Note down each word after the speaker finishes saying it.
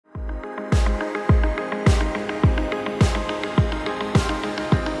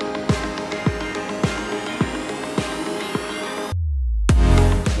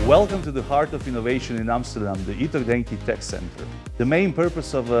Welcome to the heart of innovation in Amsterdam, the Itoh Denki Tech Center. The main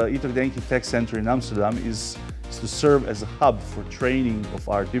purpose of Itoh Denki Tech Center in Amsterdam is to serve as a hub for training of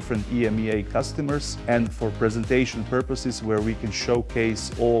our different EMEA customers and for presentation purposes where we can showcase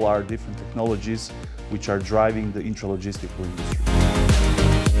all our different technologies which are driving the intralogistical industry.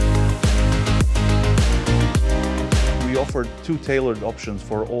 We offer two tailored options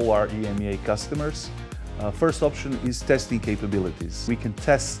for all our EMEA customers. First option is testing capabilities. We can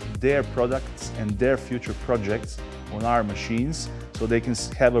test their products and their future projects on our machines so they can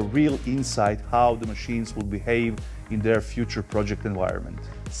have a real insight how the machines will behave in their future project environment.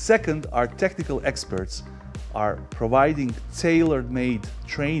 Second, our technical experts are providing tailor-made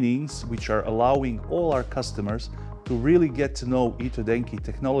trainings which are allowing all our customers to really get to know Itoh Denki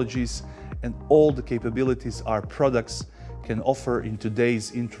technologies and all the capabilities our products can offer in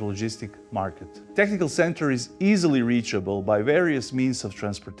today's intralogistic market. Technical Center is easily reachable by various means of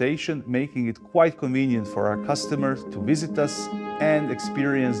transportation, making it quite convenient for our customers to visit us and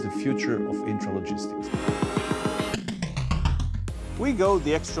experience the future of intralogistics. We go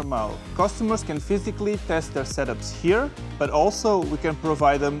the extra mile. Customers can physically test their setups here, but also we can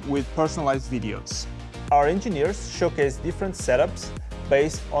provide them with personalized videos. Our engineers showcase different setups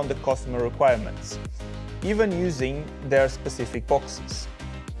based on the customer requirements, even using their specific boxes.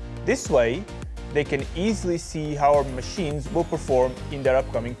 This way, they can easily see how our machines will perform in their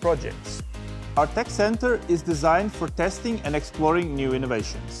upcoming projects. Our tech center is designed for testing and exploring new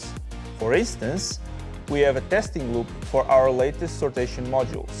innovations. For instance, we have a testing loop for our latest sortation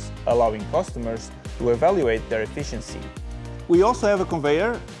modules, allowing customers to evaluate their efficiency. We also have a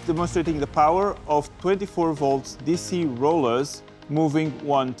conveyor demonstrating the power of 24 volts DC rollers moving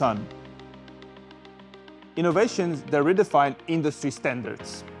 1 ton. Innovations that redefine industry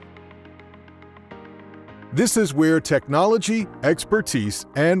standards. This is where technology, expertise,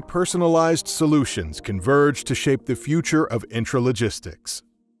 and personalized solutions converge to shape the future of intralogistics.